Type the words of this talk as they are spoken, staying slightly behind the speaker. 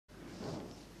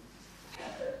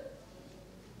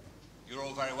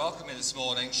You're very welcome here this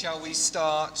morning. Shall we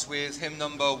start with hymn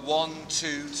number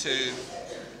 122?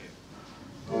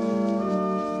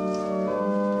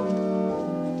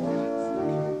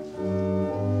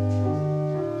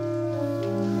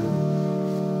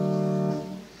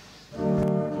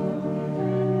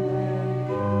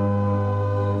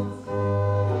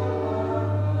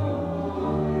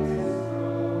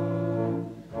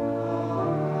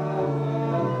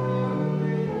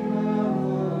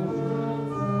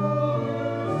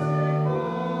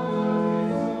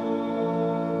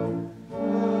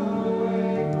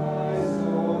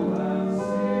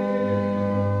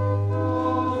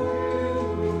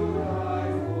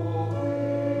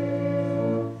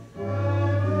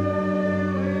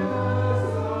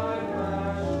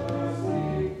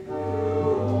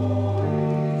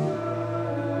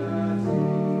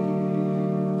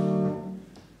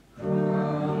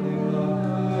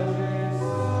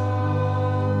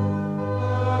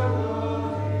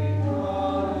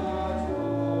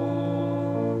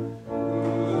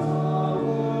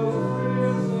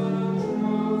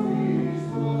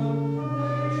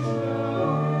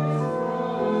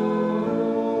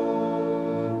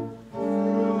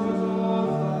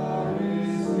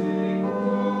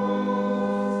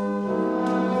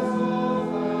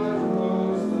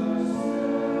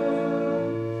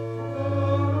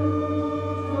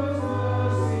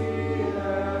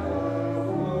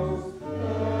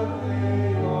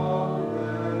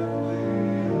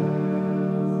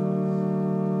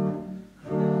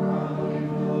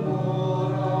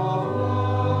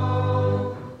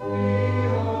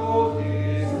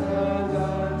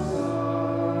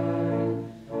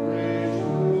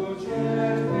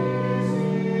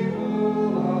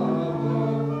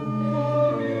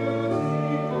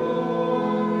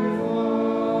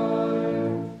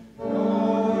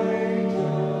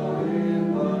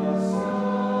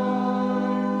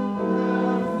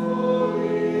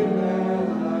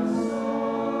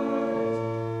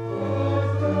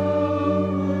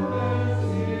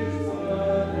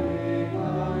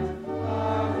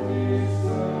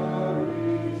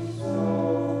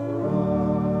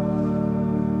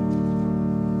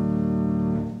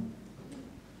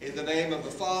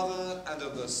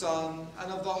 Son,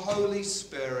 and of the Holy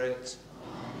Spirit.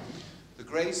 Amen. The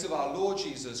grace of our Lord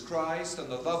Jesus Christ, and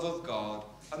the love of God,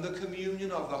 and the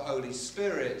communion of the Holy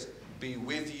Spirit be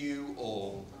with you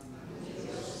all.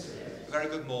 Very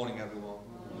good morning, everyone.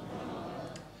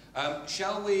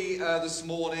 Shall we this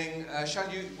morning,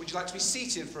 would you like to be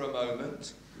seated for a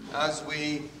moment as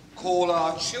we call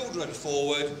our children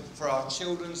forward for our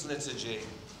children's liturgy?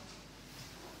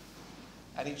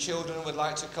 Any children would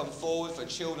like to come forward for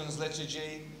children's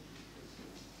liturgy?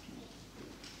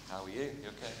 How are you? You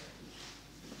okay?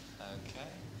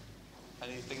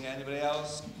 Okay. Anybody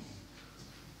else?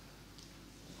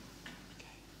 Okay.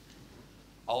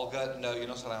 Olga, no, you're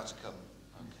not allowed to come.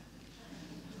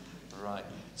 Okay. Right.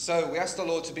 So we ask the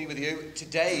Lord to be with you.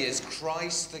 Today is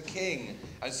Christ the King.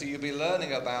 And so you'll be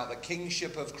learning about the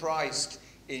kingship of Christ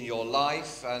in your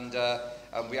life, and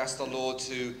we ask the Lord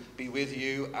to be with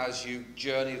you as you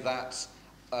journey that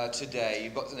today.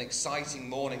 You've got an exciting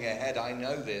morning ahead, I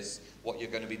know this, what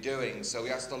you're going to be doing, so we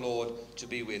ask the Lord to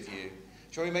be with you.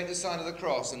 Shall we make the sign of the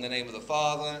cross in the name of the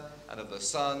Father, and of the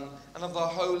Son, and of the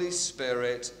Holy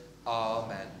Spirit?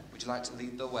 Amen. Would you like to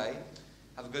lead the way?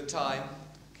 Have a good time.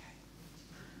 Okay.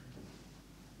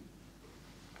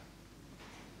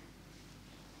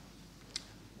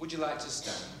 Would you like to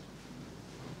stand?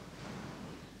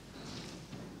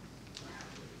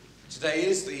 Today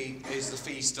is the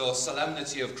feast or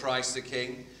solemnity of Christ the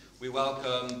King. We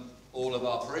welcome all of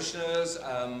our parishioners,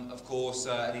 of course,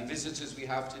 any visitors we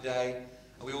have today.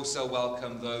 And we also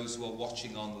welcome those who are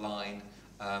watching online,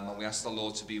 and we ask the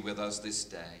Lord to be with us this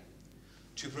day.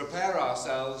 To prepare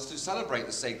ourselves to celebrate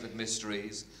the sacred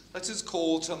mysteries, let us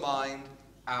call to mind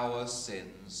our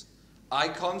sins. I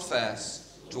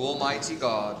confess to Almighty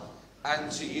God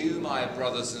and to you, my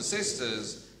brothers and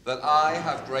sisters, that I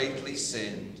have greatly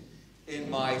sinned in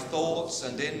my thoughts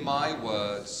and in my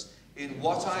words, in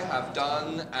what I have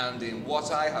done and in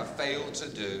what I have failed to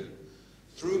do,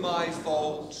 through my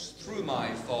fault, through my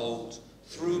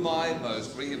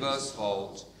most grievous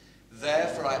fault.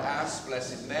 Therefore I ask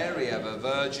Blessed Mary, ever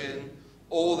Virgin,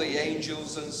 all the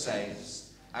angels and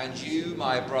saints, and you,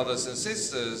 my brothers and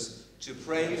sisters, to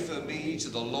pray for me to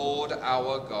the Lord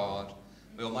our God.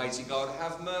 May Almighty God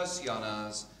have mercy on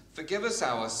us, forgive us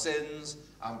our sins,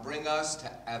 and bring us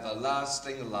to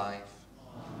everlasting life.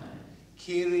 Amen.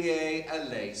 Kyrie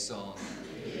eleison.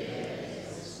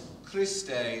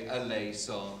 Christe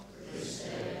eleison.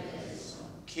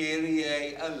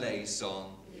 Kyrie eleison.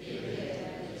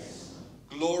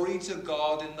 Glory to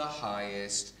God in the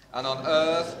highest, and on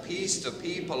earth peace to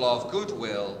people of good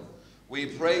will. We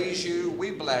praise you, we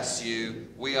bless you,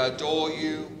 we adore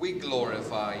you, we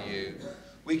glorify you.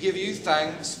 We give you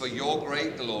thanks for your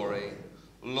great glory.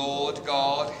 Lord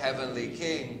God, heavenly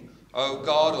King, O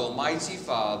God, almighty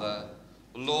Father,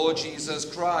 Lord Jesus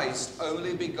Christ,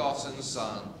 only begotten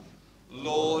Son,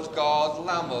 Lord God,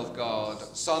 Lamb of God,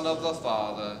 Son of the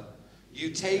Father, you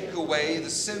take away the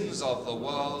sins of the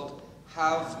world,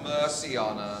 have mercy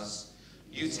on us.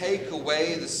 You take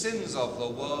away the sins of the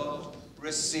world,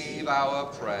 receive our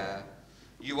prayer.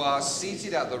 You are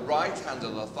seated at the right hand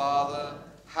of the Father,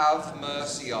 have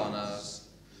mercy on us.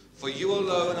 For you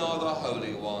alone are the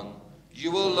Holy One,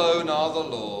 you alone are the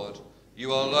Lord,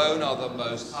 you alone are the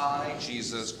Most High,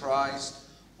 Jesus Christ,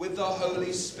 with the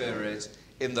Holy Spirit,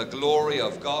 in the glory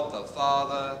of God the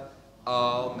Father.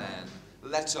 Amen.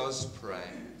 Let us pray.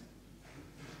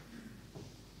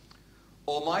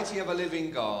 Almighty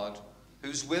ever-living God,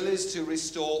 whose will is to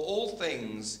restore all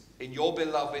things in your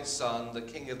beloved Son, the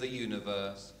King of the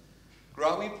universe,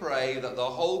 grant, we pray, that the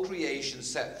whole creation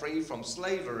set free from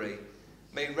slavery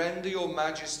may render your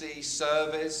majesty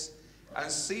service and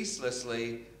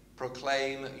ceaselessly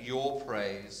proclaim your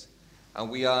praise. And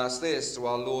we ask this through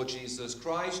our Lord Jesus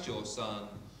Christ, your Son,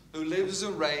 who lives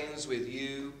and reigns with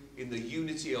you in the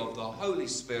unity of the Holy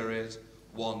Spirit,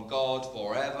 one God,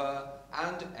 forever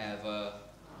and ever.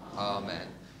 Amen.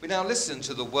 We now listen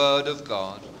to the word of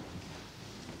God.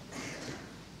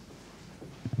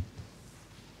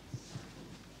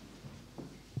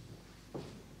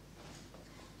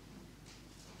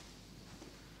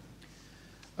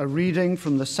 A reading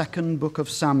from the second book of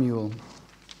Samuel.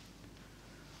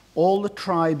 All the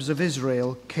tribes of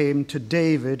Israel came to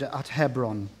David at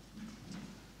Hebron.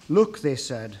 Look, they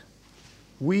said,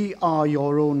 we are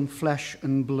your own flesh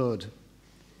and blood.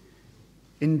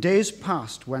 In days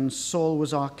past, when Saul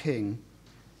was our king,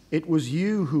 it was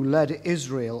you who led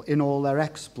Israel in all their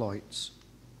exploits.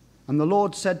 And the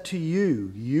Lord said to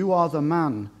you, you are the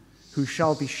man who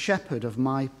shall be shepherd of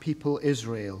my people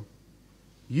Israel.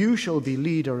 You shall be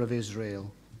leader of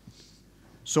Israel.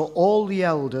 So all the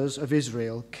elders of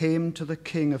Israel came to the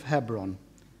king of Hebron,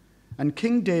 and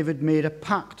King David made a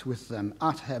pact with them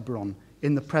at Hebron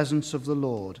in the presence of the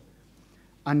Lord,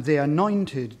 and they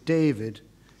anointed David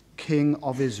king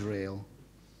of Israel.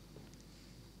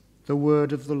 The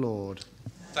word of the Lord.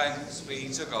 Thanks be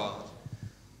to God.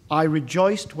 I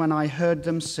rejoiced when I heard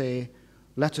them say,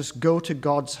 let us go to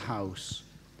God's house.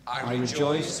 I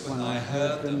rejoiced when I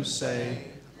heard them say,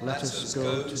 let us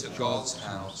go to God's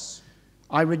house.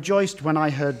 I rejoiced when I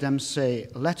heard them say,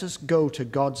 let us go to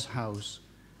God's house.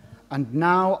 And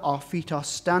now our feet are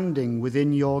standing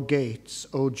within your gates,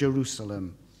 O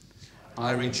Jerusalem.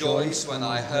 I rejoiced when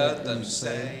I heard them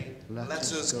say,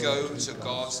 let us go to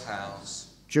God's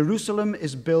house. Jerusalem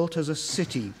is built as a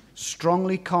city,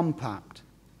 strongly compact.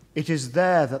 It is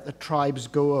there that the tribes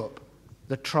go up,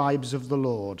 the tribes of the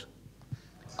Lord.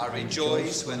 I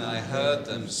rejoiced when I heard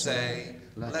them say,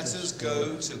 let us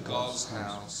go to God's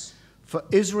house. For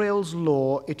Israel's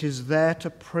law, it is there to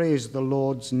praise the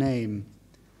Lord's name.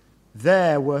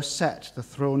 There were set the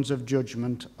thrones of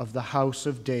judgment of the house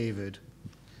of David.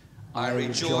 I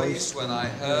rejoiced when I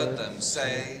heard them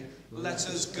say, let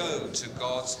us go to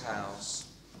God's house.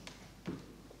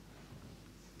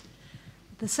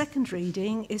 The second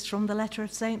reading is from the letter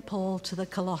of St. Paul to the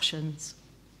Colossians.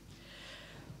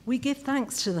 We give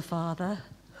thanks to the Father,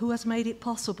 who has made it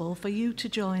possible for you to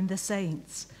join the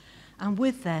saints, and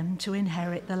with them to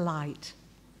inherit the light,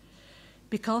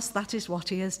 because that is what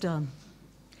he has done.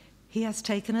 He has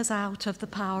taken us out of the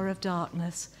power of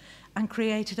darkness and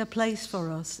created a place for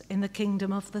us in the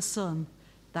kingdom of the Son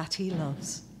that he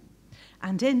loves.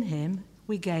 And in him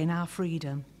we gain our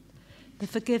freedom, the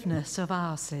forgiveness of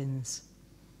our sins.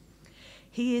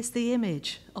 He is the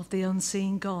image of the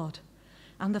unseen God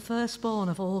and the firstborn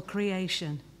of all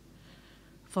creation.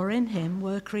 For in him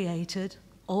were created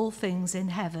all things in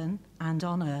heaven and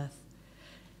on earth,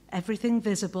 everything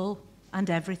visible and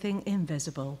everything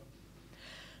invisible,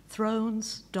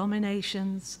 thrones,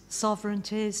 dominations,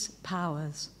 sovereignties,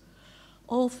 powers.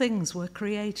 All things were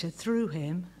created through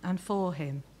him and for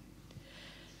him.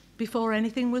 Before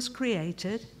anything was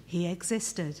created, he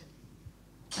existed,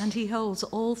 and he holds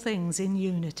all things in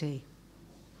unity.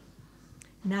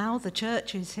 Now the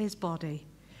church is his body.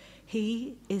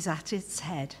 He is at its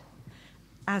head,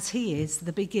 as he is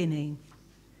the beginning.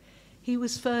 He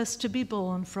was first to be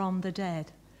born from the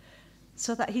dead,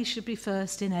 so that he should be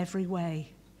first in every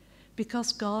way,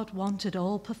 because God wanted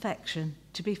all perfection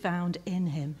to be found in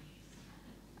him,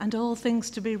 and all things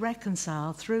to be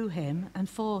reconciled through him and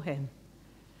for him.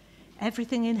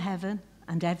 everything in heaven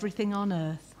and everything on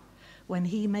earth, when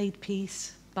he made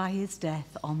peace by his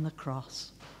death on the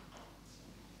cross.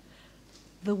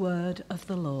 The word of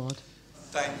the Lord.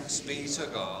 Thanks be to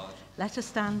God. Let us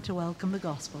stand to welcome the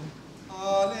gospel.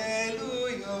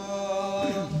 Alleluia,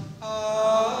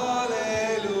 alleluia,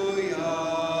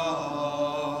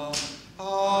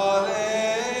 alleluia.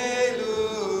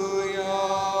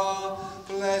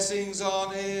 Blessings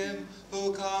on him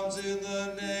who comes in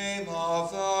the name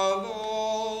of the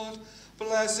Lord.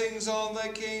 Blessings on the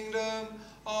kingdom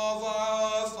of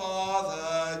our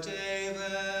father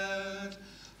David.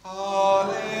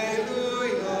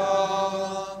 Alleluia,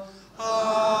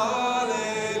 alleluia,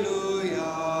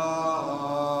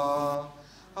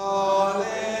 alleluia.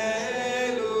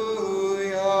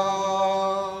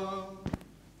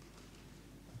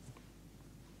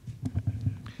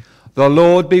 The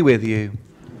Lord be with you.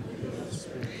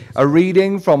 A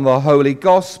reading from the Holy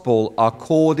Gospel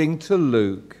according to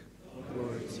Luke.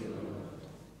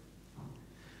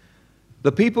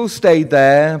 The people stayed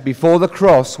there before the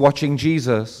cross watching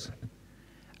Jesus.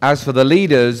 As for the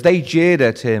leaders, they jeered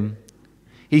at him.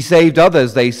 He saved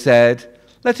others, they said.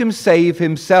 Let him save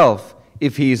himself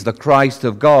if he is the Christ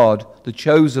of God, the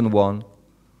chosen one.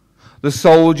 The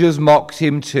soldiers mocked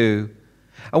him too.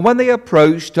 And when they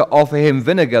approached to offer him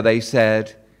vinegar, they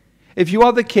said, "If you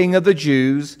are the king of the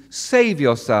Jews, save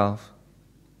yourself."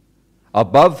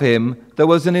 Above him there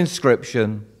was an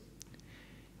inscription,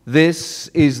 "This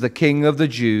is the King of the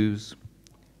Jews."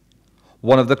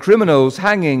 One of the criminals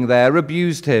hanging there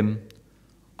abused him.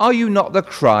 "Are you not the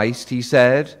Christ?" he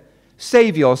said.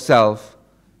 "Save yourself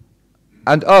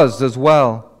and us as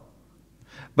well."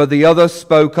 But the other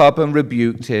spoke up and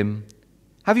rebuked him.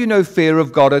 "Have you no fear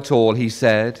of God at all?" he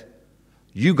said.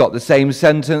 "You got the same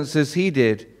sentence as he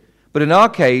did, but in our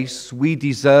case we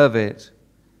deserve it.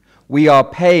 We are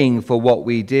paying for what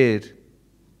we did.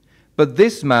 But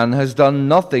this man has done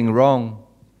nothing wrong."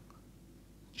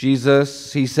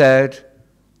 "Jesus," he said,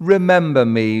 "remember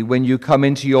me when you come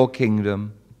into your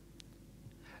kingdom."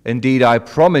 "Indeed, I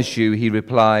promise you," he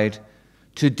replied,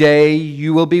 "today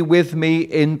you will be with me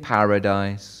in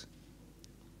paradise."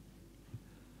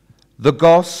 The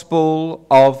Gospel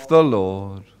of the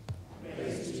Lord.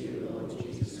 Praise to you, Lord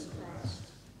Jesus Christ.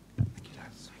 Thank you,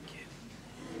 lads. Thank you.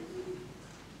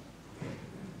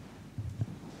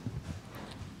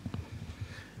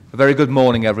 A very good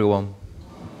morning, everyone.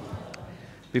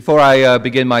 Before I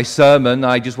begin my sermon,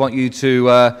 I just want you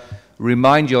to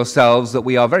remind yourselves that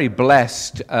we are very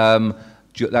blessed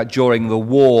that during the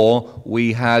war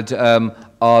we had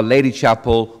our Lady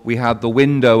Chapel, we had the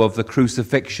window of the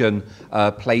crucifixion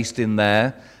placed in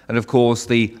there. And of course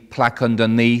the plaque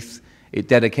underneath, it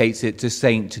dedicates it to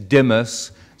Saint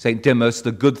Dimas,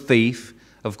 the good thief,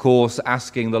 of course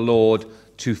asking the Lord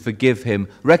to forgive him,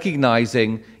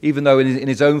 recognizing, even though in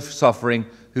his own suffering,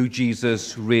 who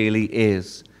Jesus really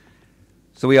is.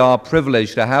 So we are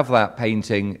privileged to have that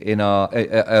painting in our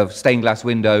stained glass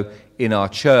window in our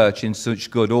church in such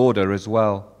good order as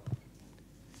well.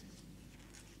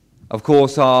 Of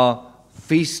course, our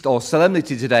feast or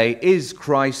solemnity today is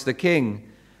Christ the King.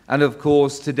 And of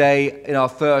course, today in our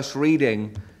first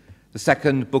reading, the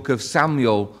second book of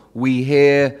Samuel, we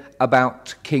hear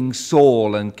about King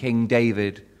Saul and King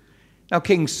David. Now,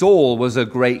 King Saul was a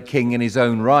great king in his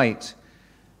own right.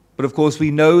 But of course,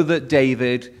 we know that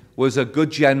David was a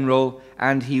good general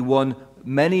and he won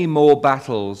many more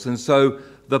battles. And so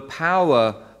the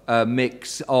power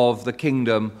mix of the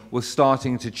kingdom was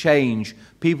starting to change.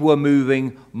 People were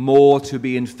moving more to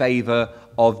be in favor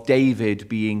of David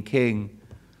being king.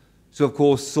 So, of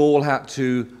course, Saul had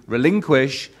to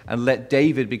relinquish and let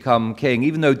David become king.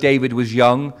 Even though David was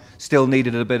young, still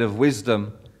needed a bit of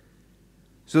wisdom.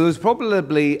 So there was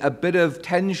probably a bit of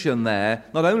tension there,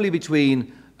 not only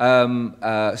between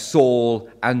Saul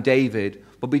and David,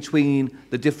 but between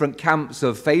the different camps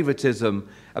of favoritism,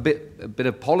 a bit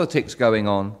of politics going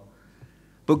on.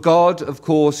 But God, of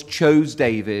course, chose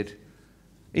David.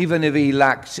 Even if he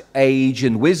lacked age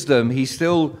and wisdom, he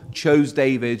still chose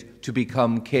David to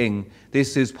become king.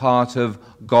 This is part of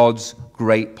God's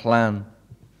great plan.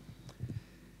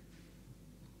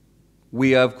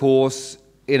 We, of course,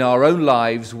 in our own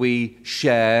lives, we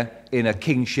share in a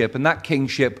kingship. And that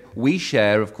kingship we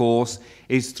share, of course,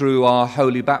 is through our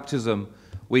holy baptism.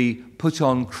 We put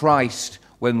on Christ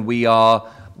when we are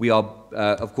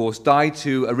of course, died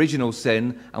to original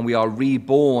sin, and we are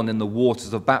reborn in the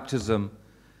waters of baptism.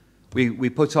 We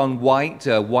put on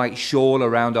a white shawl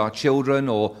around our children,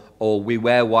 or we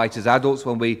wear white as adults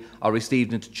when we are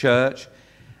received into church.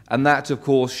 And that, of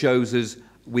course, shows us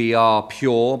we are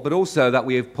pure, but also that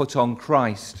we have put on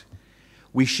Christ.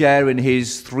 We share in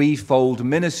his threefold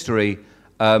ministry,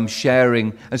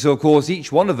 sharing. And so, of course,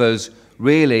 each one of us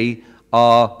really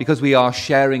are, because we are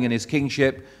sharing in his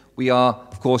kingship, we are,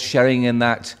 of course, sharing in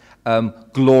that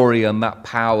glory and that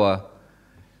power.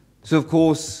 So, of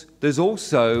course, there's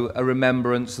also a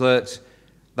remembrance that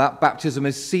baptism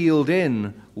is sealed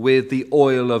in with the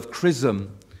oil of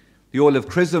chrism. The oil of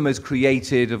chrism is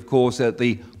created, of course, at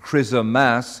the chrism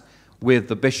mass with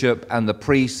the bishop and the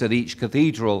priests at each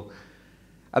cathedral.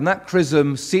 And that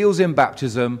chrism seals in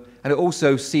baptism, and it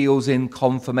also seals in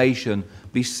confirmation,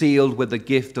 be sealed with the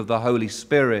gift of the Holy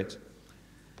Spirit.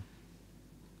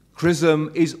 Chrism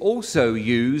is also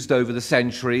used over the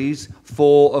centuries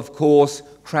for, of course,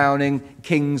 crowning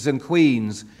kings and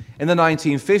queens. In the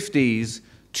 1950s,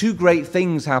 two great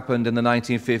things happened in the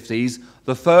 1950s.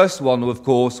 The first one, of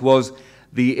course, was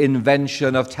the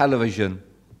invention of television.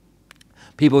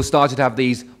 People started to have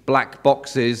these black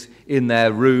boxes in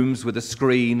their rooms with a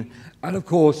screen, and of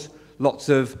course, lots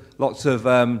of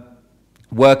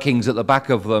workings at the back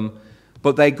of them.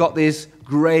 But they got this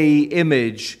grey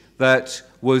image that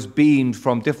was beamed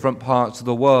from different parts of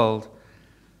the world.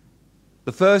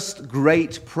 The first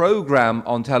great program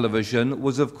on television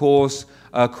was, of course,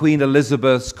 Queen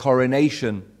Elizabeth's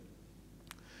coronation.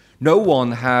 No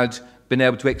one had been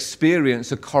able to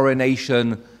experience a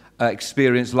coronation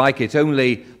experience like it.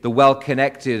 Only the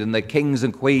well-connected and the kings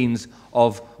and queens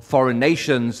of foreign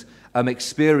nations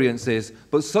experiences.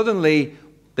 But suddenly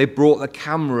they brought the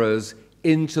cameras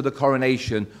into the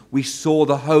coronation. We saw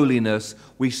the holiness,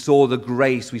 we saw the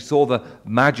grace, we saw the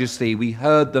majesty, we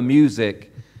heard the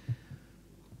music.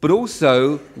 But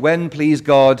also, when, please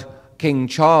God, King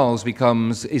Charles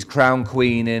is crowned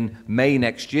queen in May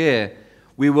next year,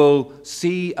 we will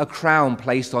see a crown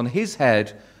placed on his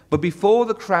head. But before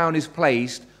the crown is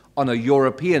placed on a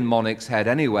European monarch's head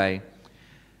anyway,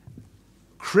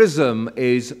 chrism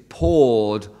is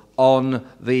poured on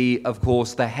of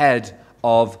course, the head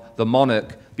of the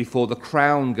monarch before the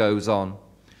crown goes on.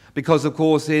 Because, of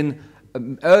course, in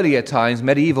earlier times,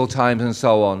 medieval times and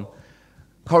so on,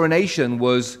 coronation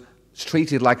was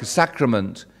treated like a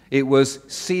sacrament. It was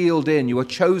sealed in. You were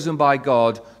chosen by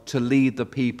God to lead the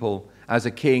people as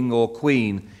a king or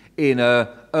queen in an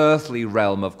earthly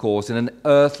realm, of course, in an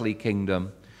earthly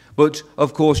kingdom. But,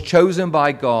 of course, chosen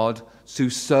by God to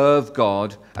serve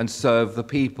God and serve the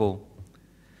people.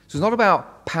 So it's not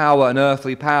about power and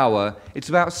earthly power. It's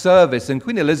about service. And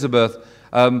Queen Elizabeth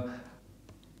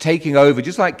taking over,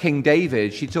 just like King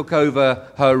David, she took over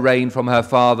her reign from her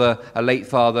father, her late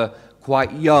father,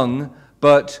 quite young,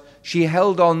 but she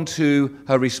held on to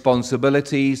her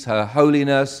responsibilities, her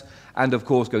holiness, and of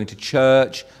course going to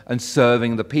church and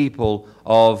serving the people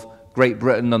of Great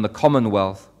Britain and the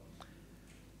Commonwealth.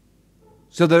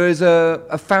 So there is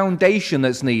a foundation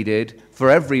that's needed for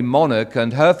every monarch,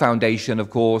 and her foundation, of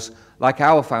course, like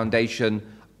our foundation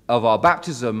of our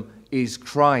baptism, is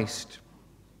Christ.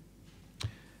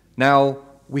 Now,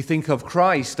 we think of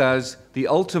Christ as the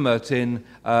ultimate in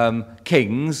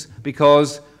kings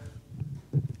because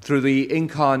through the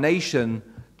incarnation,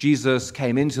 Jesus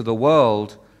came into the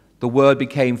world. The Word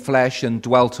became flesh and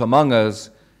dwelt among us.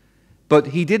 But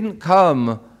he didn't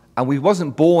come, and we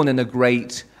wasn't born in a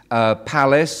great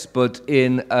palace, but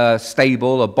in a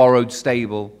stable, a borrowed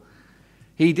stable.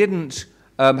 He didn't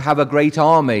have a great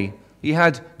army. He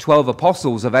had 12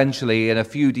 apostles eventually and a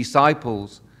few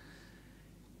disciples.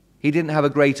 He didn't have a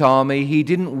great army. He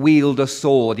didn't wield a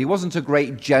sword. He wasn't a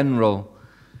great general.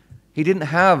 He didn't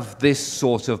have this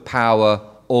sort of power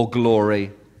or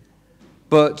glory.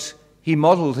 But he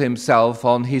modeled himself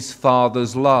on his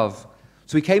Father's love.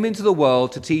 So he came into the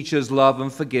world to teach us love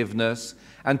and forgiveness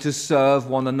and to serve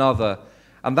one another.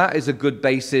 And that is a good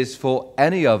basis for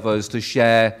any of us to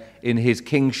share in his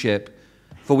kingship,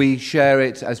 for we share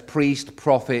it as priest,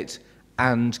 prophet,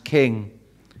 and king.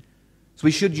 So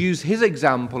we should use his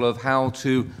example of how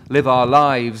to live our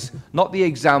lives, not the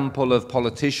example of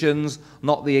politicians,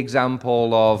 not the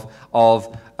example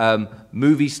of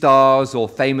movie stars or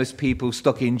famous people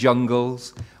stuck in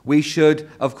jungles. We should,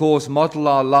 of course, model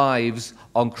our lives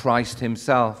on Christ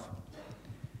himself.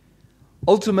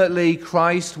 Ultimately,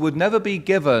 Christ would never be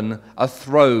given a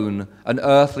throne, an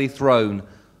earthly throne.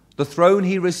 The throne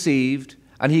he received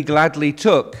and he gladly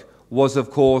took was,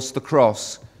 of course, the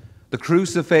cross. The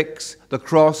crucifix, the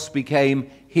cross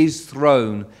became his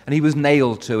throne, and he was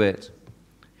nailed to it.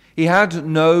 He had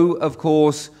no, of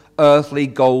course, earthly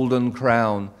golden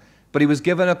crown, but he was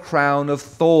given a crown of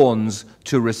thorns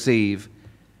to receive.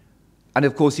 And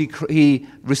of course, he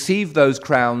received those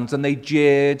crowns, and they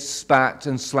jeered, spat,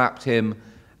 and slapped him,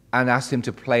 and asked him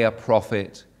to play a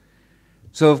prophet.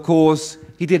 So, of course,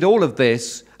 he did all of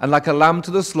this, and like a lamb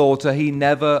to the slaughter, he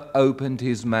never opened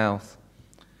his mouth.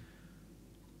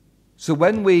 So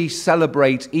when we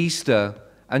celebrate Easter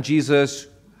and Jesus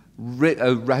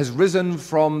has risen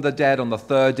from the dead on the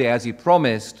third day as he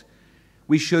promised,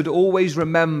 we should always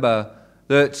remember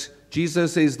that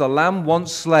Jesus is the Lamb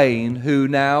once slain who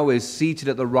now is seated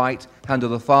at the right hand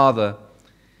of the Father.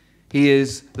 He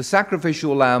is the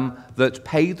sacrificial lamb that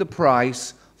paid the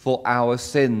price for our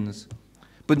sins.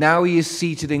 But now he is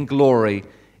seated in glory,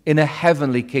 in a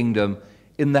heavenly kingdom,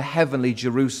 in the heavenly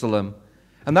Jerusalem.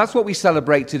 And that's what we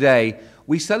celebrate today.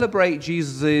 We celebrate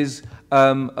Jesus'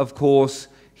 of course,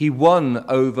 he won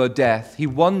over death. He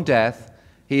won death.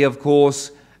 He, of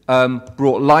course,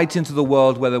 brought light into the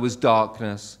world where there was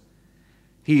darkness.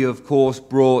 He, of course,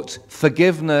 brought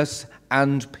forgiveness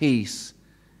and peace.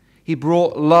 He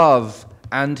brought love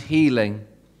and healing.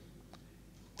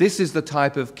 This is the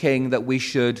type of king that we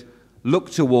should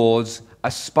look towards,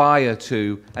 aspire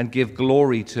to, and give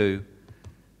glory to.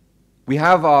 We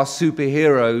have our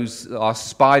superheroes, our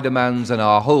Spider-Mans and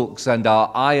our Hulks and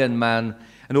our Iron Man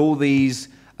and all these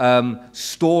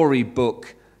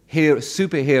storybook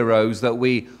superheroes that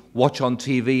we watch on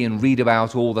TV and read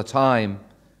about all the time.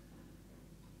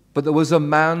 But there was a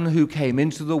man who came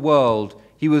into the world.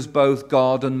 He was both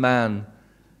God and man.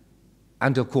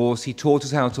 And of course, he taught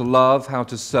us how to love, how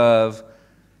to serve,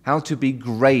 how to be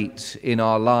great in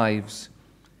our lives,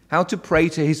 how to pray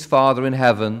to his Father in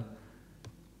heaven,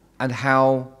 and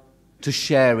how to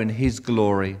share in his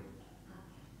glory.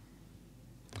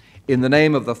 In the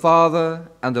name of the Father,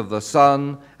 and of the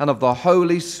Son, and of the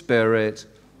Holy Spirit,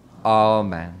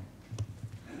 Amen.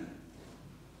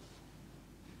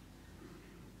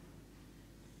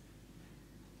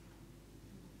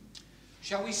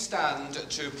 Shall we stand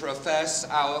to profess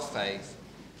our faith?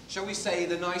 Shall we say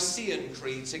the Nicene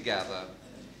Creed together?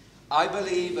 I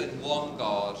believe in one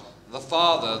God, the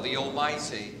Father, the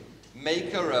Almighty,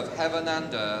 maker of heaven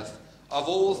and earth, of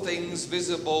all things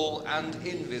visible and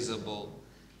invisible.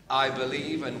 I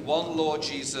believe in one Lord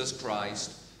Jesus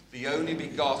Christ, the only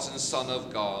begotten Son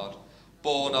of God,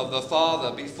 born of the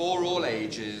Father before all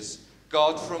ages,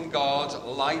 God from God,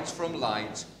 light from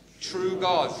light, true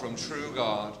God from true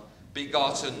God,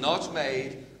 begotten, not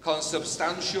made,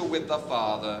 consubstantial with the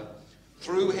Father.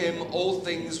 Through him all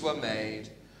things were made.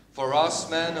 For us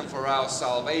men and for our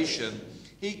salvation,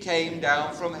 he came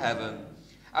down from heaven,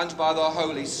 and by the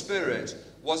Holy Spirit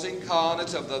was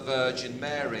incarnate of the Virgin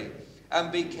Mary,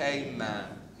 and became man.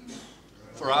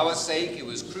 For our sake he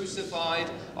was crucified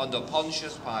under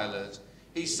Pontius Pilate.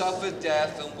 He suffered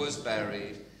death and was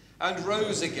buried, and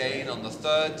rose again on the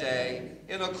third day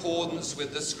in accordance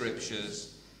with the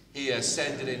Scriptures. He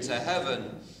ascended into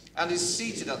heaven and is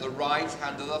seated at the right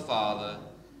hand of the Father.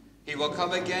 He will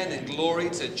come again in glory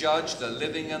to judge the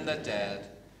living and the dead,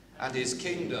 and his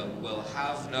kingdom will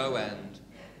have no end.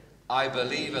 I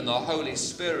believe in the Holy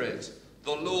Spirit,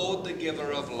 the Lord, the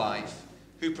giver of life,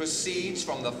 who proceeds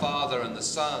from the Father and the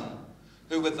Son,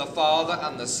 who with the Father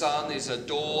and the Son is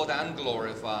adored and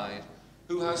glorified,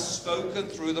 who has spoken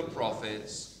through the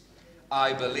prophets.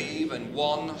 I believe in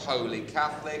one holy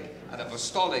Catholic and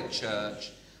Apostolic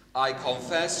Church. I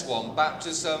confess one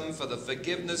baptism for the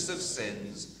forgiveness of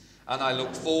sins, and I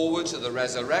look forward to the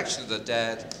resurrection of the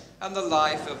dead and the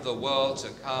life of the world to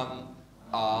come.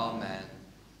 Amen.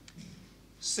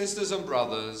 Sisters and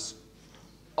brothers,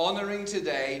 honoring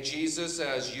today Jesus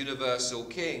as universal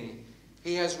King,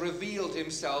 he has revealed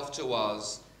himself to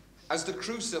us as the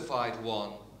crucified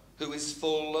one who is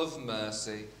full of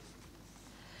mercy.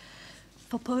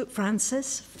 For Pope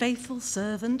Francis, faithful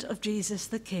servant of Jesus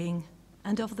the King,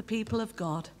 and of the people of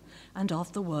God, and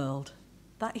of the world,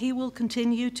 that he will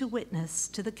continue to witness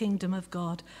to the kingdom of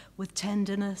God with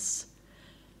tenderness.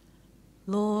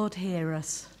 Lord, hear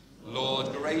us.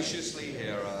 Lord, graciously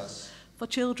hear us. For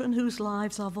children whose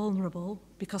lives are vulnerable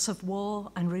because of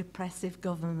war and repressive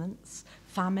governments,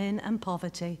 famine and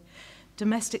poverty,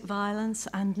 domestic violence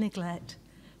and neglect,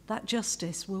 that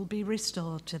justice will be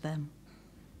restored to them.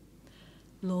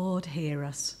 Lord, hear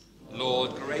us.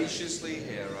 Lord, graciously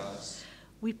hear us.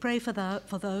 We pray for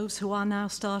those who are now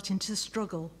starting to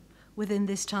struggle within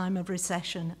this time of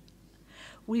recession.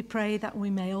 We pray that we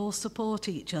may all support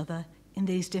each other in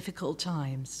these difficult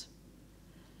times.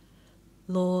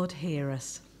 Lord, hear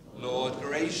us. Lord,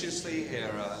 graciously hear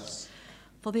us.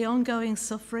 For the ongoing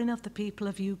suffering of the people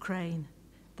of Ukraine,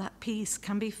 that peace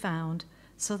can be found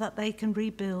so that they can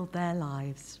rebuild their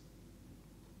lives.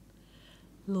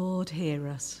 Lord, hear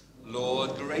us.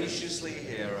 Lord, graciously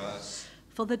hear us.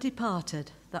 For the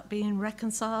departed, that being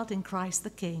reconciled in Christ the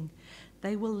King,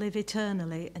 they will live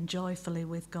eternally and joyfully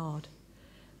with God.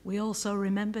 We also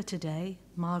remember today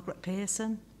Margaret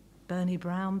Pearson, Bernie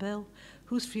Brownbill,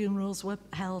 whose funerals were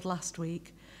held last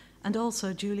week, and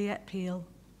also Juliet Peel,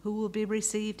 who will be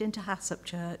received into Hassop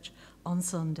Church on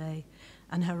Sunday,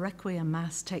 and her Requiem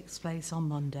Mass takes place on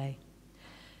Monday.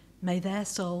 May their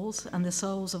souls and the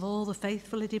souls of all the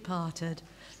faithfully departed,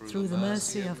 through the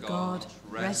mercy of God,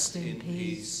 rest in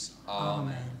peace.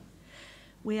 Amen.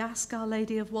 We ask Our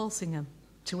Lady of Walsingham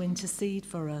to intercede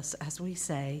for us as we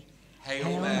say,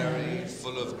 Hail Mary,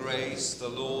 full of grace, the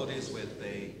Lord is with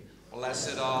thee.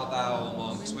 Blessed art thou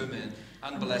amongst women,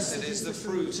 and blessed is the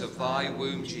fruit of thy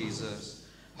womb, Jesus.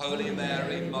 Holy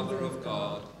Mary, Mother of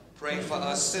God, pray for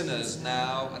us sinners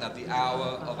now and at the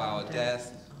hour of our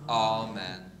death.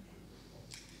 Amen.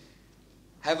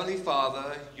 Heavenly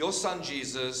Father, your Son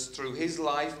Jesus, through his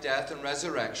life, death, and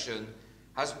resurrection,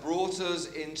 has brought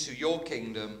us into your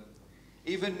kingdom.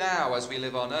 Even now, as we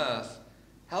live on earth,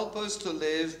 help us to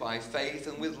live by faith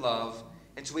and with love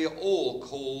until we are all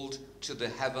called to the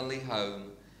heavenly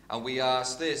home. And we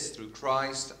ask this through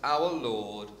Christ our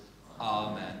Lord.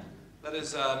 Amen. Let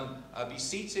us be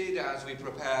seated as we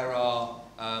prepare our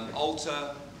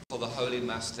altar for the Holy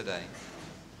Mass today.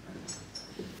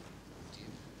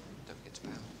 Don't forget to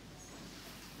bow.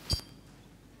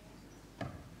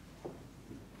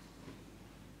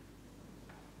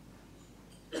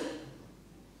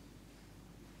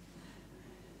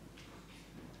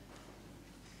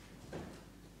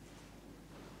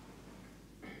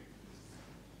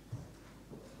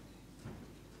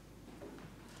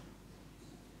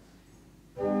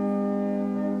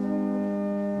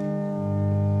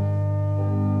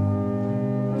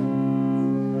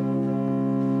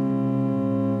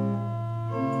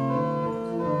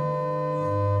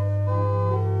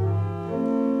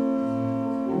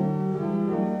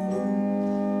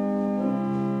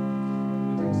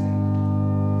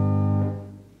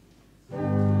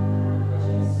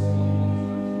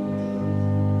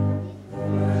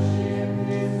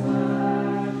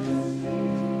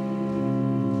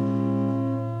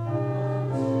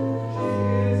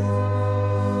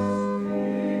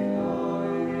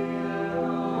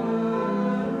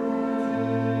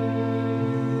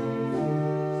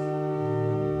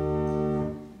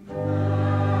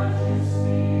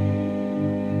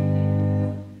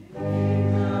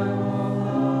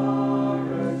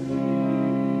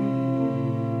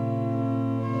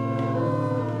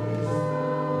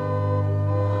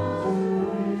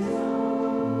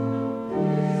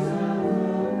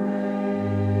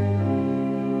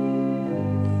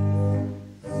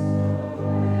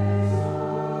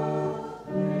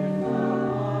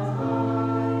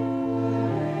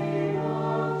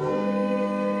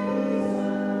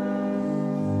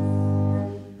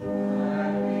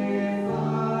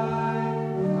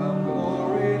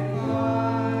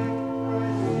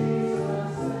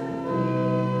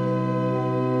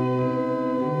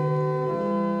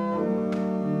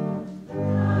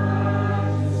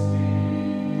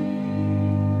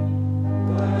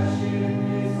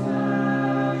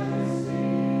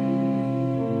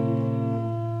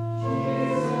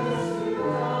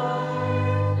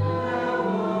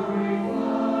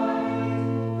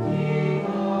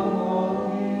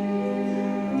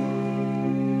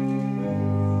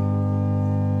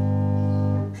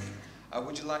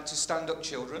 Would you like to stand up,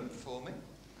 children, for me?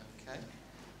 Okay.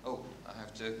 Oh, I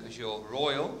have to, because you're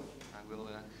royal. I will.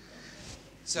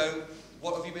 So,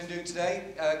 what have you been doing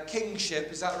today?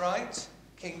 Kingship, is that right?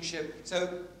 Kingship.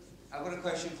 So, I've got a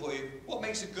question for you. What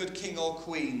makes a good king or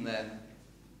queen, then?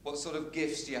 What sort of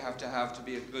gifts do you have to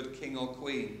be a good king or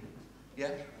queen?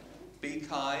 Yeah? Be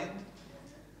kind,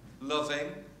 loving,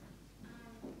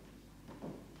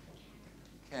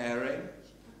 caring,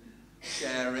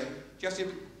 sharing.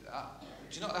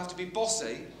 Do you not have to be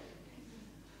bossy?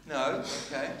 No?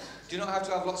 Okay. Do you not have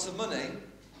to have lots of money?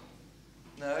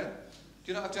 No? Do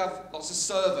you not have to have lots of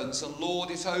servants and lord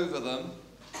it over them?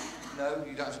 No?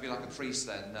 You don't have to be like a priest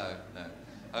then? No,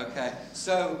 no. Okay.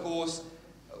 So, of course,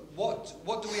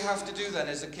 what do we have to do then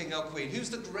as a king or queen? Who's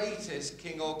the greatest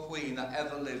king or queen that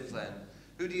ever lived then?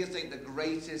 Who do you think the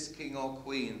greatest king or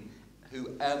queen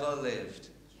who ever lived?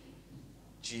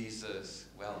 Jesus.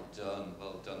 Well done,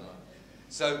 well done.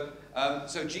 So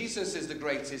Jesus is the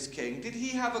greatest king. Did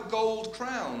he have a gold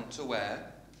crown to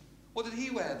wear? What did he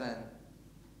wear then?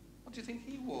 What do you think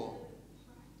he wore?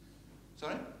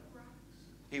 Sorry?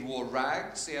 He wore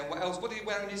rags. Yeah, what else? What did he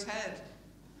wear on his head?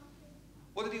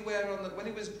 What did he wear when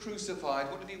he was crucified?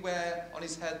 What did he wear on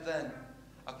his head then?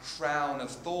 A crown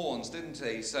of thorns, didn't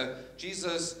he? So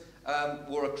Jesus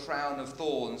wore a crown of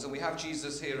thorns, and we have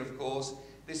Jesus here, of course.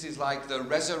 This is like the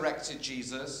resurrected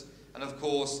Jesus, and of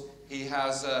course he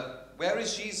has. Where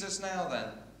is Jesus now then?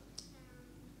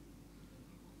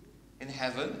 in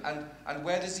heaven. And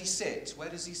where does he sit? Where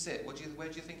does he sit? Where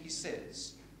do you think he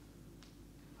sits?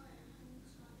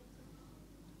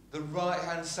 The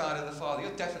right-hand side of the Father.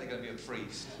 You're definitely going to be a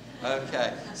priest.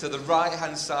 Okay, so the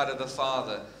right-hand side of the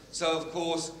Father. So, of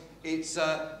course, it's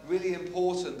really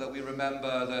important that we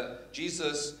remember that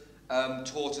Jesus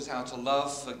taught us how to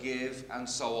love, forgive, and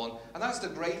so on. And that's the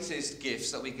greatest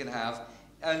gifts that we can have.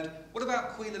 And what about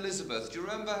Queen Elizabeth? Do you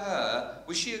remember her?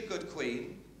 Was she a good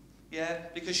queen? Yeah,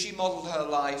 because she modelled her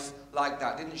life like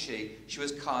that, didn't she? She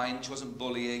was kind, she wasn't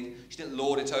bullying, she didn't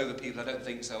lord it over people, I don't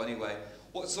think so anyway.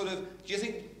 What sort of, do you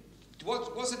think,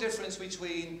 what's the difference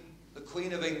between the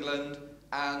Queen of England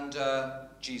and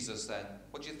Jesus then?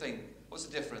 What do you think? What's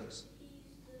the difference?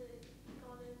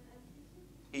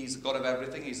 He's the God of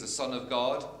everything. He's the Son of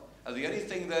God. And the only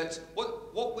thing that,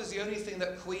 what was the only thing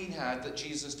that Queen had that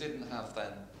Jesus didn't have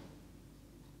then?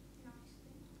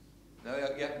 No,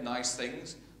 yeah, nice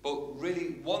things. But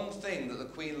really, one thing that the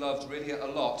Queen loved really a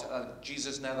lot,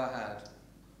 Jesus never had.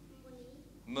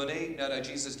 Money? No,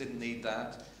 Jesus didn't need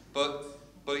that. But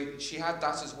she had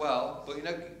that as well.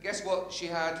 But guess what she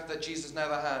had that Jesus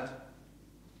never had?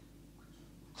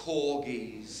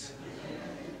 Corgis.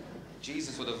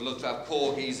 Jesus would have loved to have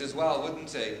corgis as well,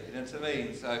 wouldn't he? You know what I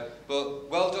mean? So, but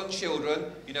well done,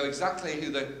 children. You know exactly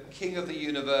who the King of the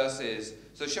universe is.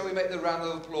 So shall we make the round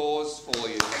of applause for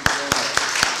you? Thank you very much.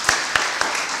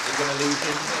 You're going to leave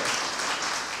him here?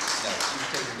 No, you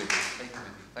take him with you. Take him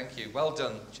with you. Thank you. Well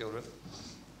done, children.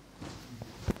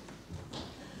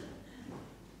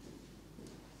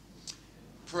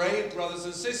 Pray, brothers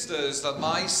and sisters, that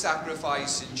my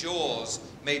sacrifice and yours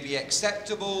may be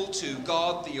acceptable to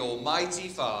God the Almighty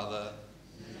Father.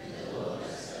 May the Lord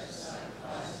accept the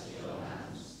sacrifice of your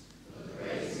hands, for the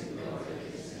praise and glory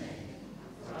of his name,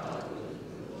 for our good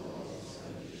and the Lord of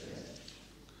Holy Church.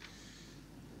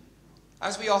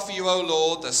 As we offer you, O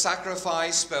Lord, the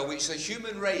sacrifice by which the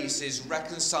human race is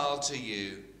reconciled to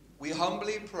you, we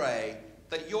humbly pray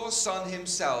that your Son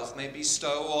himself may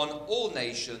bestow on all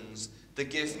nations the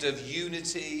gift of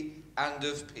unity and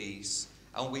of peace.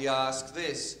 And we ask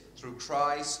this through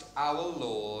Christ our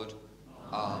Lord.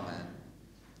 Amen.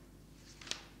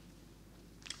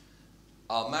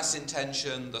 Our Mass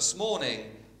intention this morning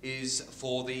is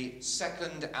for the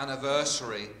 2nd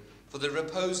anniversary, for the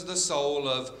repose of the soul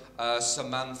of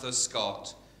Samantha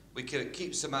Scott. We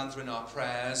keep Samantha in our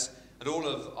prayers and all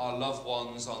of our loved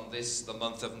ones on the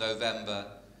month of November.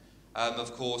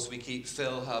 Of course, we keep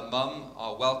Phil, her mum,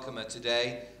 our welcomer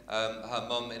today, her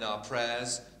mum in our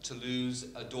prayers. To lose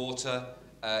a daughter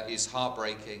is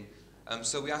heartbreaking.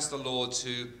 So we ask the Lord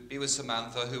to be with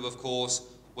Samantha, who, of course,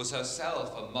 was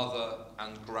herself a mother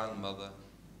and grandmother.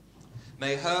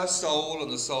 May her soul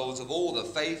and the souls of all the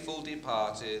faithful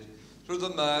departed, through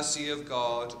the mercy of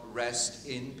God, rest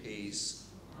in peace.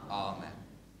 Amen.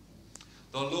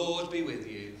 The Lord be with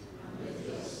you.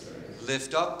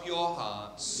 Lift up your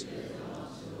hearts.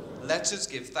 Let us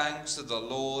give thanks to the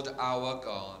Lord our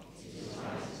God.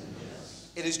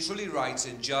 It is truly right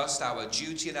and just, our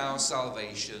duty and our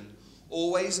salvation,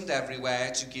 always and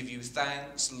everywhere to give you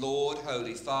thanks, Lord,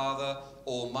 Holy Father,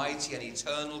 Almighty and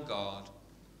eternal God.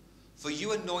 For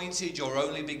you anointed your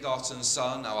only begotten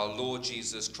Son, our Lord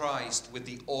Jesus Christ, with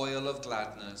the oil of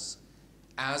gladness,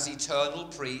 as eternal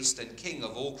priest and King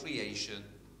of all creation,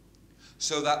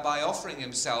 so that by offering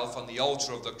himself on the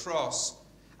altar of the cross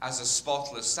as a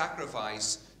spotless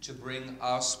sacrifice to bring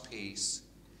us peace,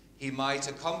 he might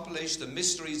accomplish the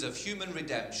mysteries of human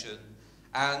redemption,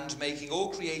 and, making all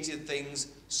created things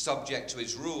subject to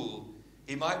his rule,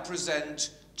 he might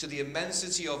present to the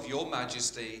immensity of your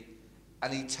majesty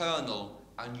an eternal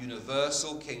and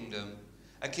universal kingdom,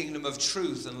 a kingdom of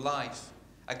truth and life,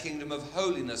 a kingdom of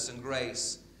holiness and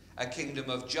grace, a kingdom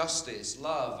of justice,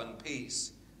 love and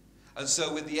peace. And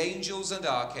so with the angels and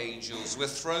archangels,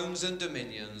 with thrones and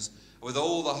dominions, with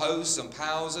all the hosts and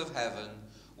powers of heaven,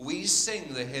 we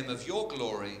sing the hymn of your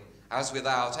glory, as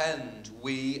without end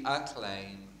we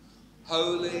acclaim.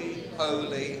 Holy,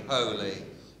 holy, holy,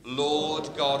 Lord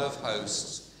God of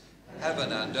hosts,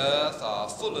 heaven and earth are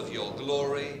full of your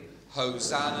glory.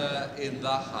 Hosanna in the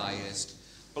highest.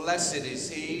 Blessed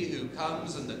is he who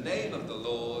comes in the name of the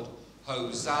Lord.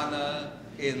 Hosanna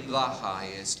in the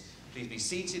highest. Please be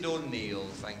seated or kneel.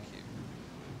 Thank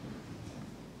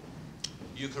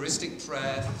you. Eucharistic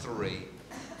Prayer 3.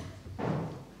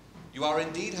 You are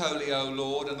indeed holy, O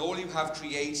Lord, and all you have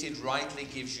created rightly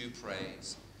gives you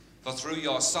praise. For through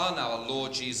your Son, our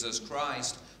Lord Jesus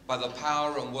Christ, by the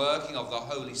power and working of the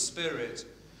Holy Spirit,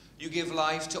 you give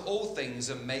life to all things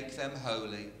and make them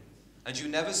holy. And you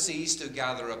never cease to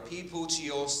gather a people to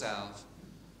yourself,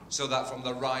 so that from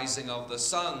the rising of the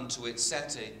sun to its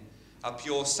setting, a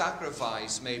pure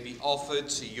sacrifice may be offered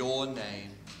to your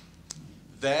name.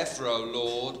 Therefore, O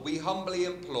Lord, we humbly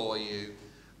implore you,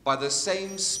 by the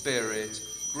same Spirit,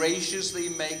 graciously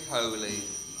make holy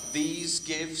these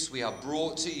gifts we have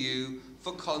brought to you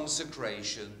for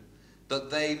consecration,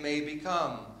 that they may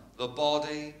become the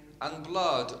body and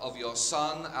blood of your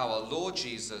Son, our Lord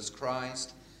Jesus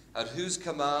Christ, at whose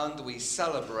command we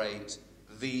celebrate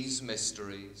these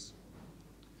mysteries.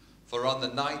 For on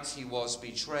the night he was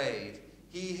betrayed,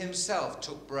 he himself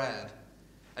took bread,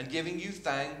 and giving you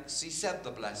thanks, he said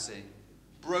the blessing,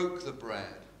 broke the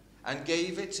bread, and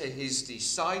gave it to his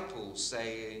disciples,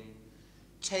 saying,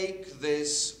 "Take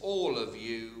this, all of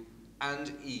you,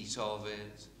 and eat of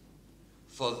it.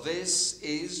 For this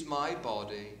is my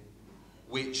body,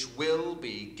 which will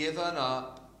be given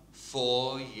up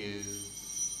for you."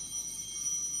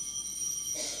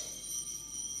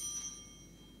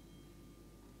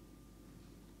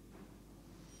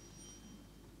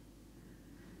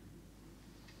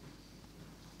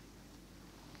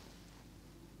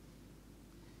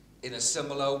 In a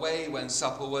similar way, when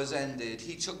supper was ended,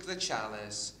 he took the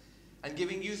chalice, and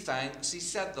giving you thanks, he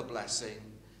said the blessing,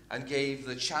 and gave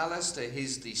the chalice to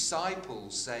his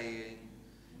disciples, saying,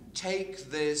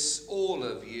 "Take this, all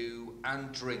of you,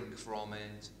 and drink from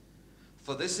it.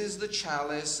 For this is the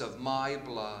chalice of my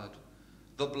blood,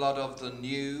 the blood of the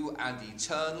new and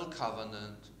eternal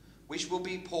covenant, which will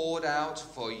be poured out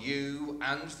for you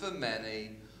and for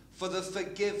many for the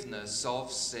forgiveness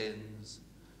of sins.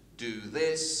 Do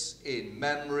this in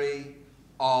memory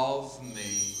of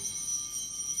me."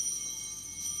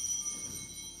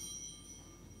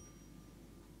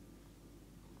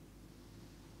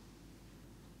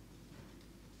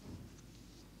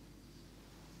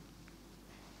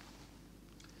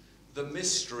 The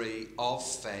mystery of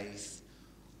faith.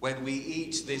 When we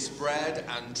eat this bread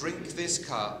and drink this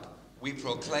cup, we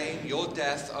proclaim your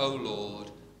death, O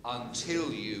Lord,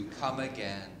 until you come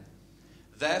again.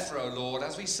 Therefore, O Lord,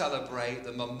 as we celebrate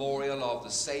the memorial of the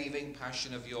saving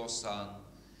passion of your Son,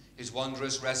 his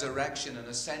wondrous resurrection and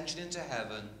ascension into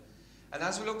heaven, and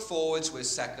as we look forward to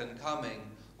his second coming,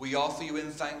 we offer you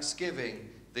in thanksgiving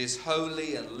this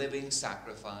holy and living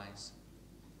sacrifice.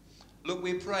 Look,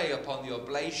 we pray upon the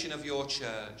oblation of your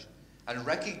church, and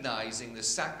recognizing the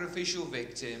sacrificial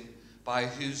victim by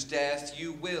whose death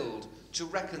you willed to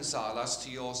reconcile us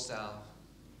to yourself.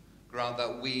 Grant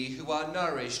that we, who are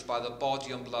nourished by the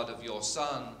body and blood of your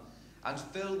Son, and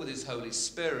filled with his Holy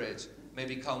Spirit, may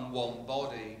become one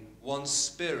body, one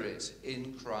spirit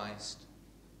in Christ.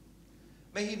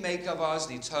 May he make of us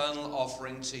an eternal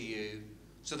offering to you,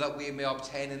 so that we may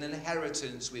obtain an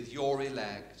inheritance with your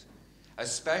elect,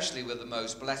 especially with the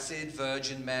most blessed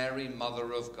Virgin Mary,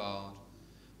 Mother of God,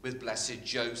 with blessed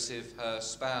Joseph, her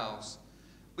spouse,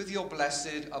 with your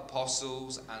blessed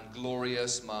apostles and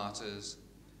glorious martyrs,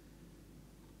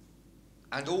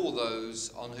 and all those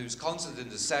on whose constant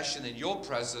intercession in your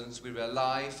presence we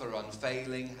rely for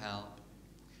unfailing help.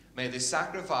 May the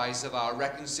sacrifice of our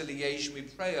reconciliation, we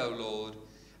pray, O Lord,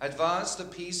 advance the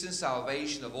peace and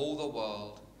salvation of all the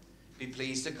world. Be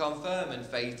pleased to confirm in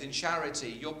faith and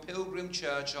charity your pilgrim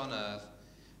church on earth,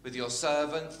 with your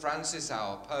servant Francis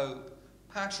our Pope,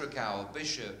 Patrick our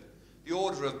Bishop, the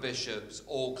order of bishops,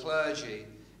 all clergy,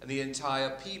 and the entire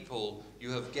people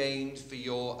you have gained for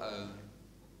your own.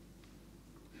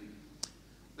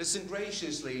 Listen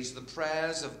graciously to the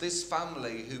prayers of this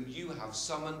family whom you have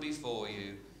summoned before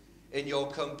you. In your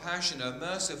compassion, O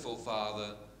merciful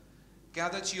Father,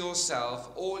 gather to yourself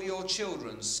all your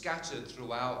children scattered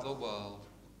throughout the world.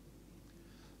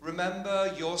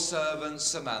 Remember your servant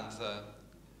Samantha,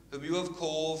 whom you have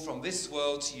called from this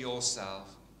world to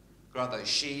yourself. Grant that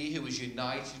she, who was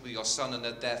united with your Son in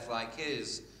a death like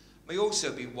his, may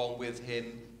also be one with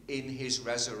him in his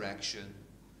resurrection,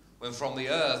 when from the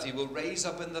earth he will raise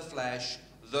up in the flesh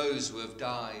those who have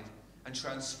died, and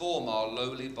transform our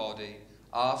lowly body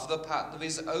after the pattern of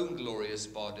his own glorious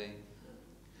body.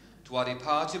 To our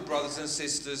departed brothers and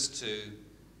sisters too,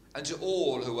 and to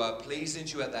all who are pleasing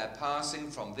to you at their passing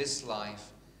from this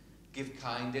life, give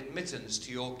kind admittance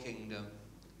to your kingdom.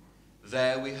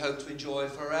 There we hope to enjoy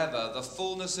forever the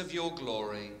fullness of your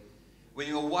glory, when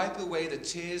you will wipe away the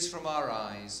tears from our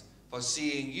eyes, for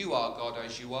seeing you, our God,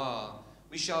 as you are,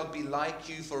 we shall be like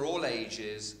you for all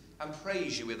ages, and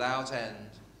praise you without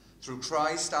end. Through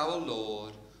Christ our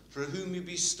Lord, through whom you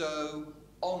bestow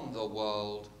on the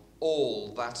world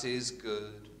all that is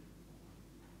good.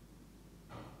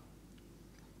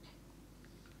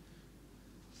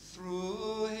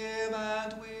 Through him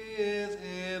and with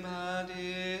him and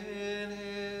in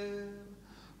him,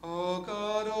 O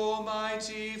God,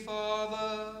 Almighty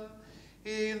Father,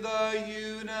 in the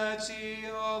unity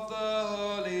of the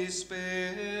Holy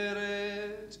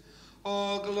Spirit.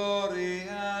 All glory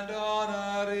and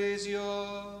honor is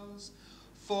yours,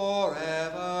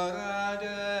 forever and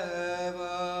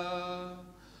ever.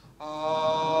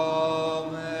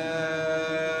 Amen.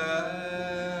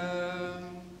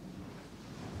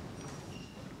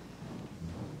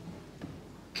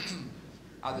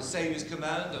 At the Saviour's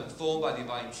command and formed by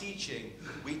divine teaching,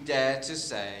 we dare to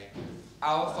say,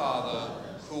 Our Father,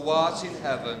 who art in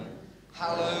heaven,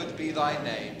 hallowed be thy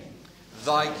name.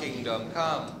 Thy kingdom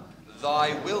come.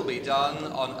 Thy will be done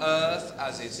on earth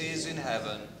as it is in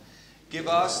heaven. Give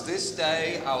us this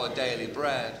day our daily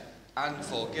bread, and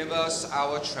forgive us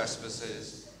our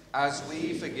trespasses, as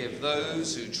we forgive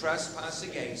those who trespass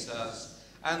against us.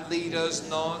 And lead us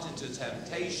not into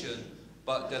temptation,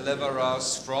 but deliver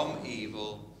us from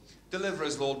evil. Deliver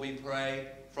us, Lord, we pray,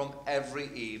 from every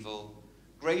evil.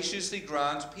 Graciously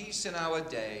grant peace in our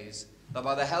days, that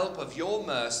by the help of your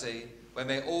mercy we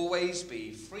may always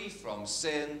be free from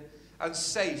sin and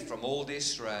safe from all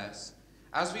distress,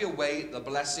 as we await the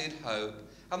blessed hope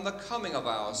and the coming of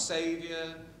our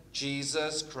Saviour,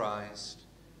 Jesus Christ.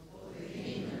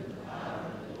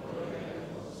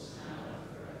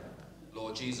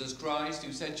 Lord Jesus Christ,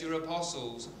 who said to your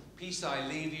apostles, Peace I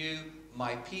leave you,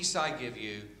 my peace I give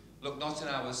you. Look not on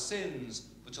our sins,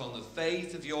 but on the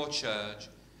faith of your church,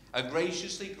 and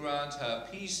graciously grant her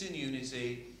peace and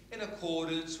unity in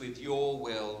accordance with your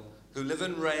will, who live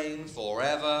and reign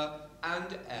forever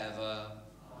and ever.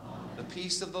 Amen. The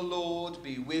peace of the Lord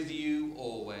be with you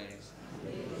always.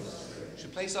 We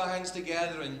should place our hands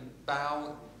together and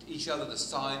bow each other the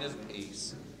sign of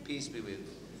peace. Peace be with you.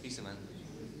 Peace, amen.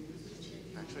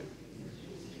 Patrick.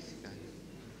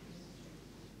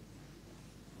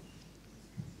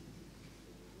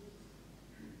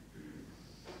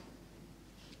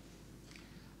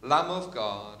 Lamb of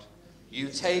God, you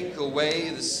take away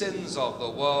the sins of the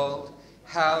world,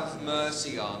 have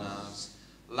mercy on us.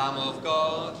 Lamb of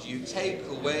God, you take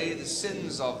away the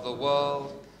sins of the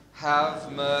world,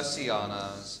 have mercy on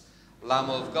us. Lamb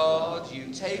of God,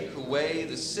 you take away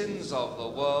the sins of the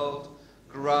world,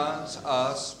 grant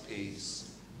us peace.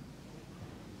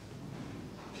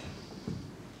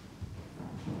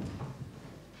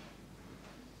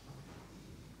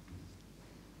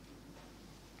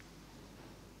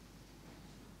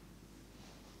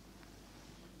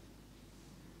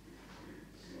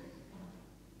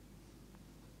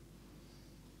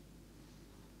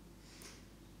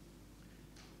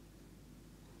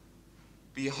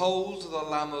 Behold the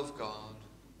Lamb of God.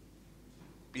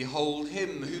 Behold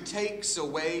him who takes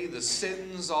away the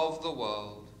sins of the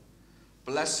world.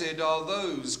 Blessed are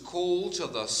those called to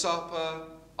the supper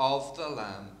of the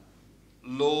Lamb.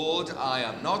 Lord, I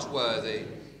am not worthy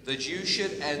that you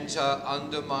should enter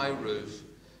under my roof,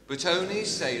 but only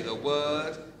say the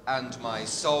word, and my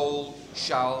soul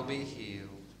shall be healed.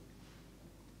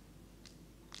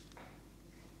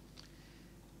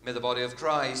 May the body of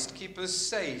Christ keep us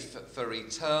safe for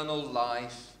eternal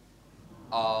life.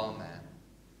 Amen.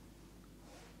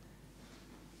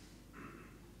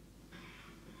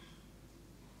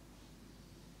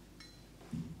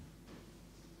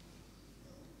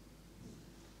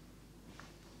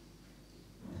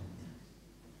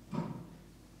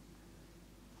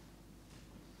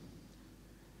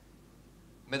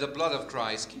 May the blood of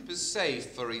Christ keep us safe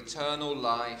for eternal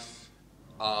life.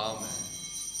 Amen.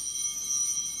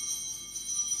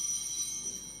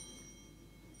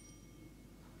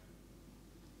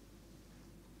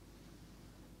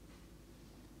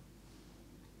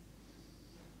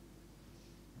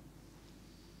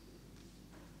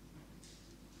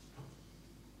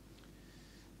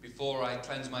 Before I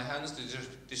cleanse my hands to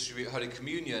distribute Holy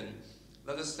Communion,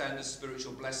 let us send a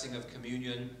spiritual blessing of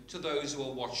communion to those who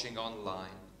are watching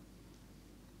online.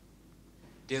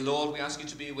 Dear Lord, we ask you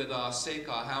to be with our sick,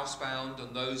 our housebound,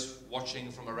 and those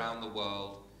watching from around the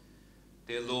world.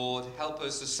 Dear Lord, help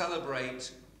us to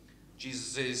celebrate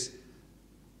Jesus'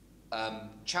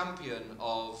 champion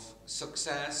of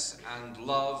success and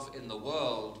love in the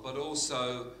world, but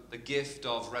also the gift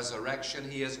of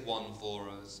resurrection he has won for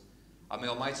us. And may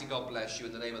Almighty God bless you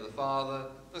in the name of the Father,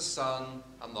 the Son,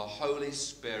 and the Holy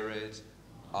Spirit.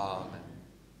 Amen.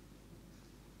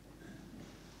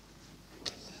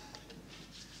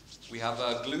 We have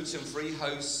gluten-free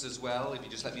hosts as well, if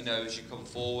you just let me know as you come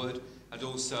forward. And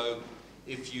also,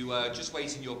 if you just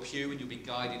wait in your pew and you'll be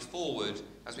guided forward,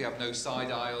 as we have no side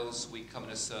aisles, we come in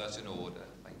a certain order.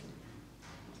 Thank you.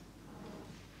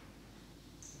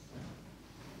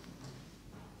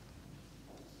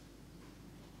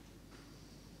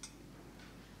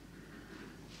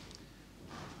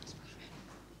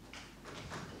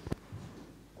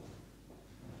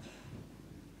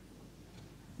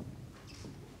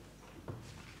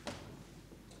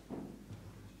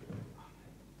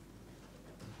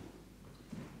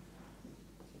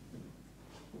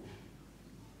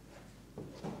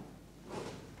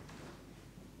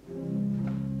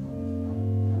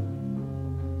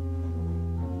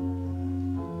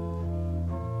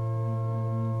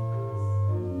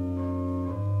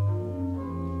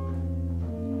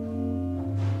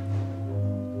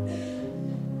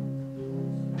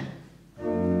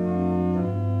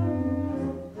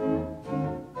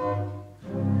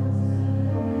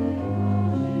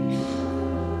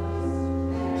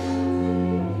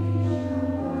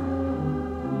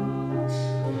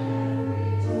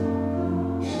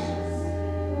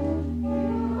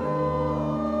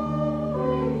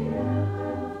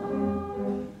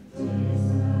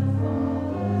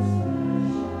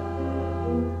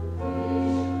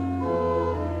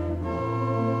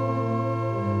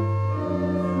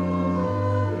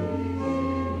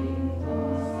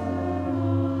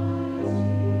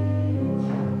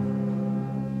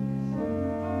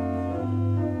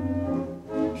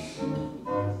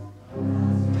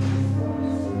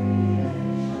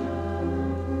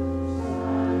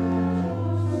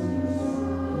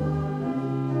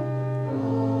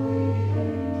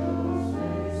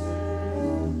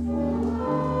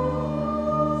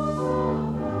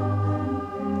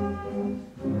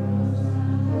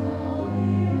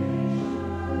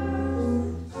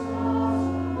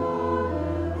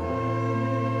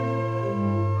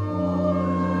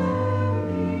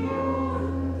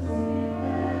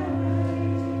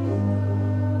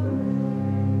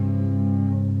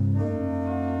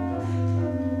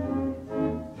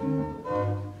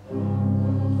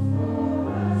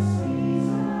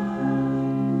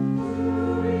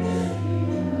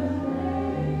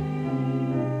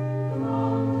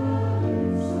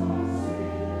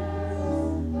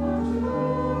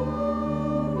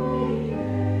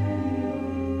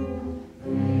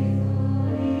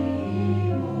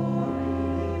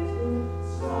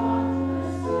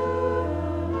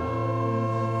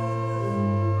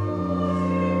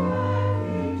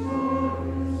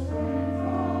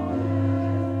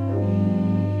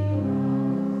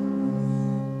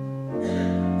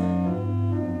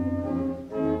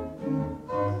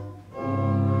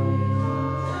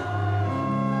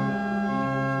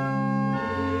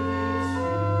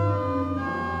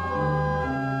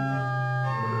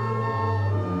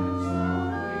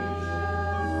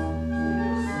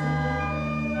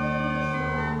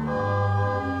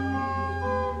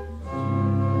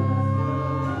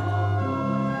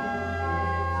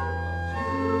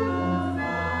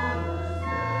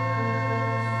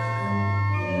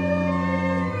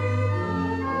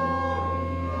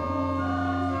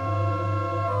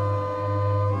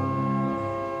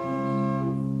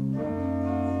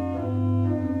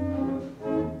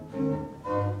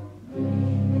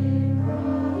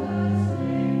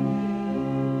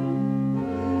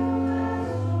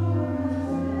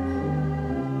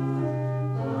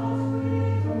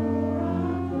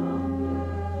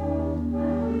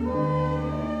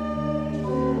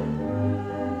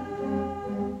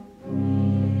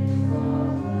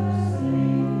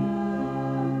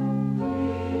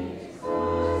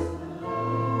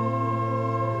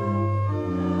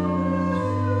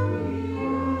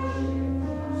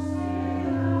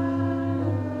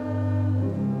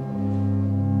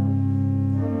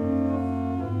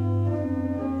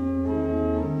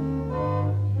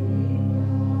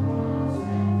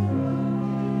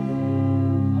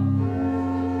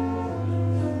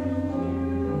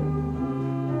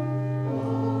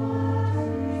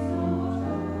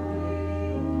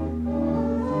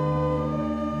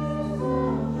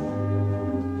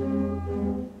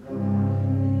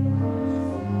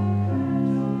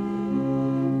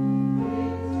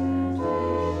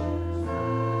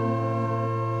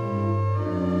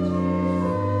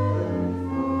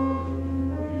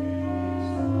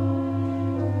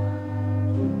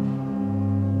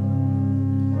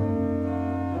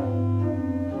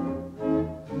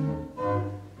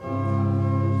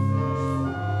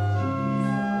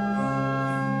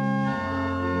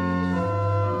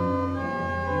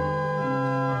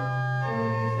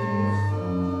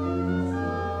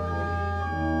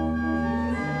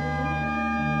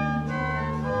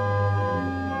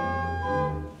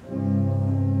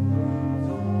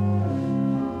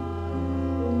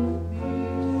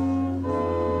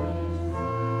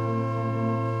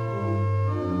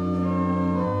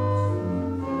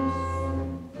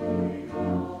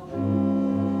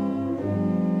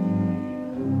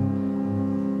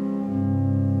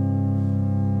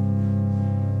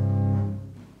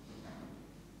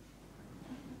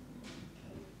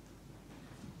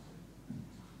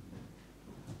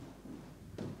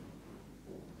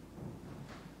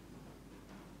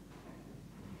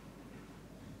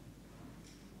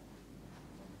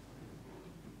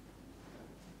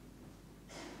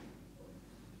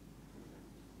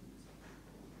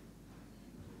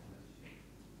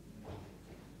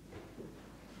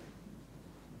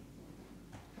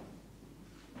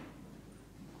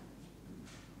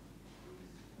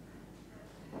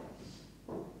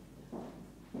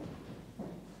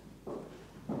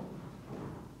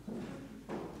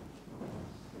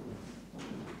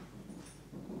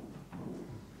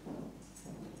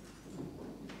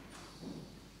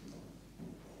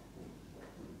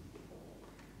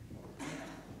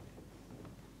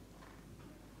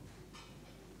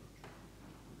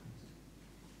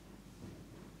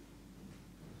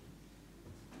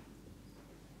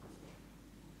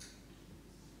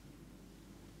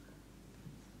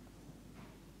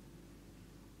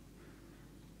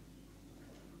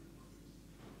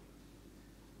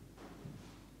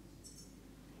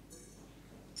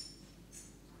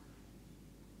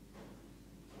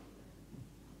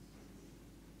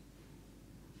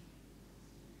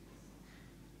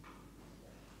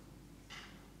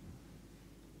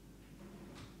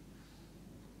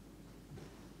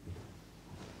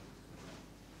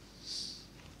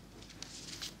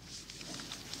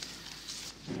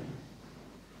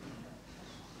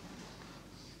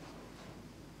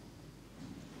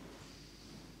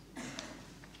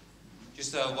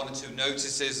 Just one or two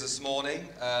notices this morning.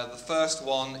 The first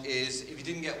one is, if you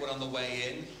didn't get one on the way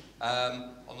in,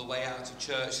 on the way out of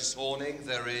church this morning,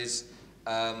 there is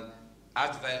an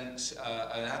Advent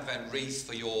wreath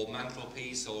for your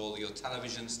mantelpiece or your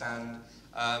television stand,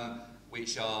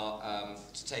 which are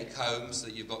to take home so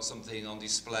that you've got something on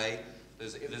display.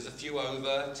 If there's a few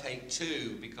over, take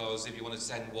two, because if you want to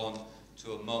send one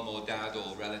to a mum or dad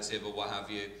or relative or what have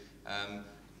you,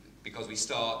 because we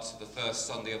start the first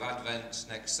Sunday of Advent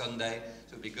next Sunday,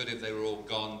 so it would be good if they were all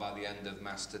gone by the end of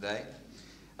Mass today.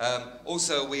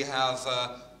 Also, we have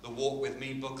the Walk With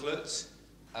Me booklet,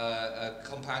 a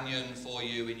companion for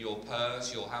you in your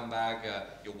purse, your handbag,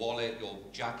 your wallet, your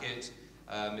jacket.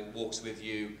 It walks with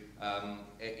you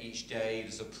each day.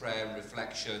 There's a prayer and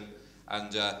reflection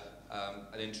and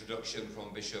an introduction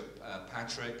from Bishop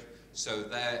Patrick. So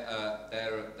they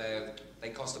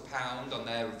cost £1 and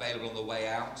they're available on the way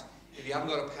out. If you haven't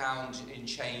got £1 in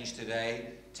change today,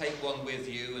 take one with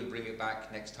you and bring it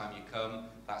back next time you come.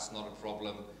 That's not a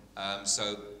problem.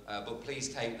 But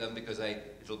please take them because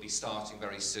it'll be starting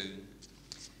very soon.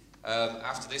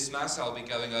 After this Mass, I'll be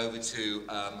going over to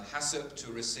Hassop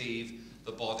to receive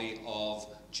the body of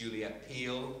Juliet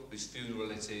Peel, whose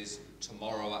funeral it is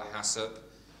tomorrow at Hassop.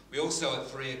 We also, at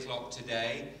 3 o'clock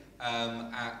today,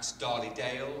 at Darley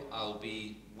Dale, I'll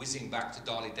be whizzing back to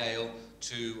Darley Dale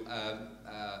to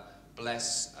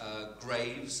bless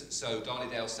graves. So Darley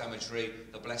Dale Cemetery,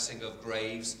 the blessing of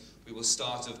graves. We will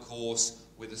start, of course,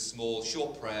 with a small,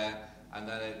 short prayer, and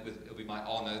then it'll be my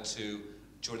honour to,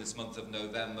 during this month of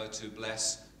November, to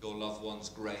bless your loved ones'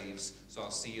 graves. So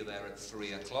I'll see you there at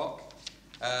 3 o'clock.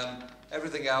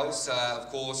 Everything else, of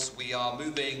course, we are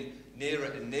moving nearer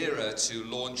and nearer to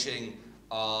launching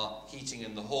our Heating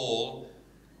in the Hall,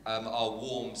 our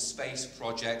warm space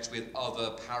project with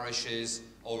other parishes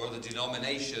or other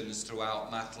denominations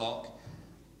throughout Matlock.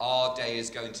 Our day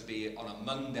is going to be on a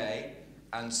Monday,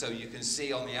 and so you can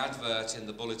see on the advert in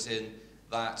the bulletin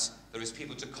that there is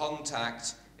people to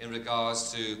contact in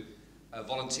regards to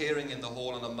volunteering in the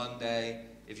hall on a Monday,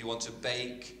 if you want to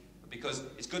bake, because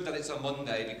it's good that it's a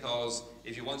Monday, because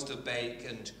if you want to bake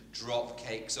and drop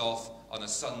cakes off on a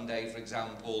Sunday, for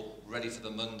example, ready for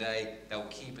the Monday, they'll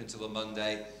keep until the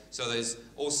Monday. So there's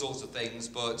all sorts of things,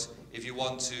 but if you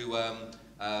want to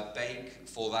bake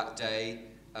for that day,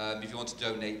 if you want to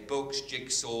donate books,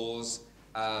 jigsaws,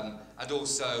 and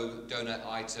also donate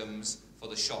items for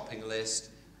the shopping list.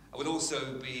 I would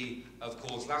also be, of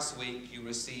course, last week you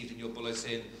received in your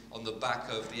bulletin on the back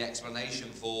of the explanation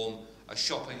form a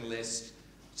shopping list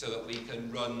so that we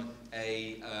can run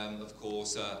of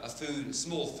course, a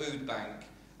small food bank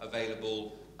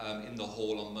available in the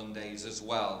hall on Mondays as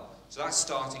well. So that's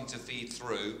starting to feed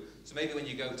through. So maybe when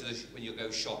you go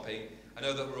shopping, I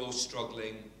know that we're all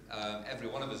struggling. Every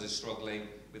one of us is struggling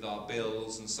with our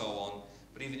bills and so on.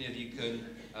 But even if you can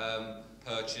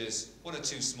purchase one or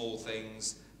two small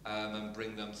things and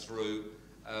bring them through,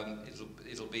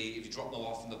 it'll be, if you drop them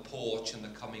off on the porch in the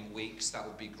coming weeks, that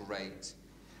would be great.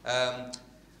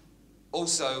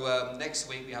 Also, next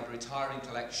week we have a retiring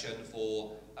collection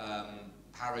for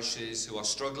parishes who are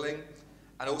struggling,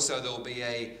 and also there will be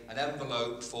an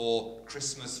envelope for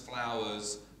Christmas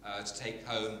flowers to take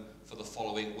home for the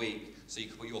following week. So you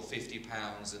can put your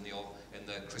 £50 in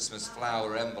the Christmas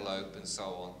flower envelope and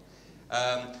so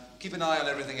on. Keep an eye on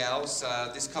everything else.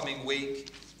 This coming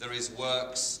week there is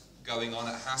works going on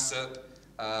at Hassop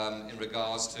in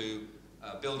regards to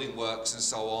building works and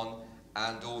so on.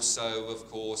 And also,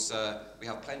 of course, we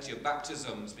have plenty of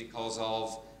baptisms because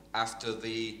of after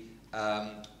the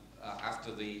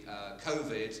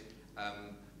COVID,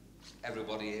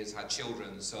 everybody has had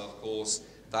children. So, of course,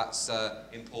 that's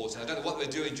important. I don't know what they're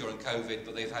doing during COVID,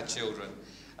 but they've had children.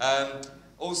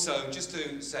 Also, just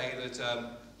to say that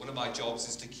one of my jobs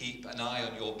is to keep an eye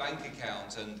on your bank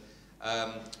account, and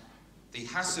the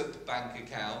Hassop bank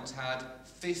account had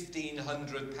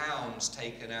 £1,500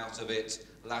 taken out of it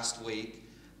last week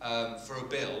for a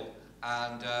bill,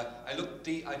 and I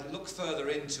looked further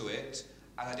into it,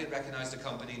 and I didn't recognise the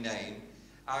company name,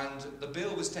 and the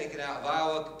bill was taken out of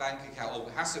our bank account, or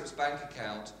Hassop's bank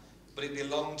account, but it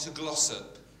belonged to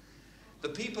Glossop. The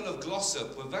people of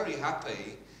Glossop were very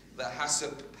happy that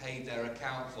Hassop paid their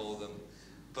account for them,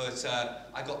 but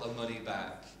I got the money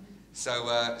back. So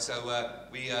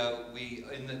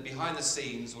behind the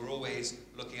scenes, we're always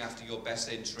looking after your best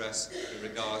interests in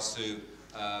regards to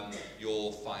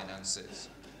your finances.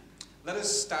 Let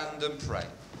us stand and pray.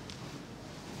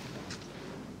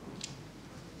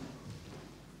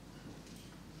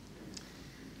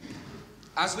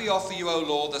 As we offer you, O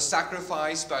Lord, the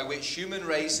sacrifice by which human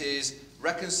race is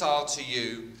reconciled to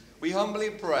you, we humbly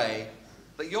pray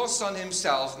that your Son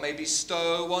himself may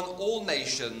bestow on all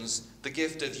nations the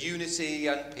gift of unity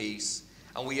and peace.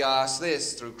 And we ask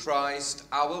this through Christ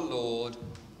our Lord.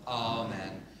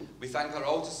 Amen. We thank our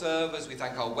altar servers, we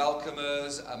thank our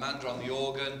welcomers, Amanda on the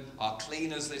organ, our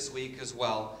cleaners this week as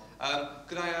well.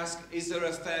 Could I ask, is there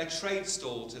a fair trade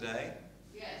stall today?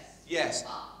 Yes. Yes.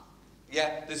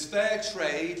 Yeah, there's fair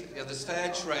trade. Yeah, there's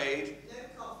fair trade.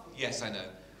 Yes, I know.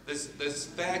 There's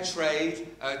fair trade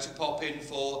to pop in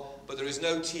for, but there is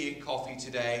no tea and coffee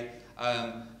today.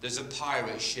 There's a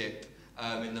pirate ship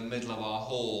in the middle of our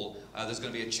hall. There's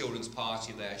going to be a children's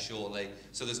party there shortly.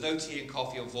 So there's no tea and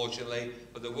coffee, unfortunately,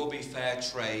 but there will be fair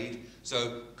trade.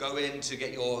 So go in to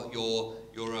get your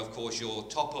of course, your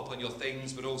top up on your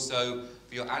things, but also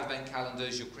for your advent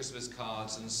calendars, your Christmas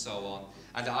cards, and so on.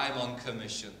 And I'm on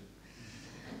commission.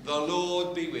 The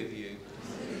Lord be with you.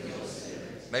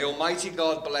 May Almighty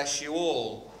God bless you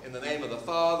all, in the name of the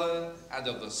Father, and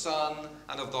of the Son,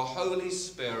 and of the Holy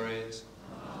Spirit.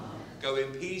 Amen. Go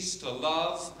in peace to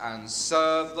love and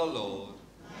serve the Lord.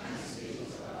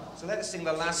 So let's sing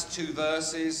the last two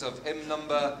verses of hymn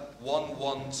number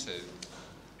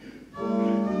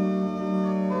 112.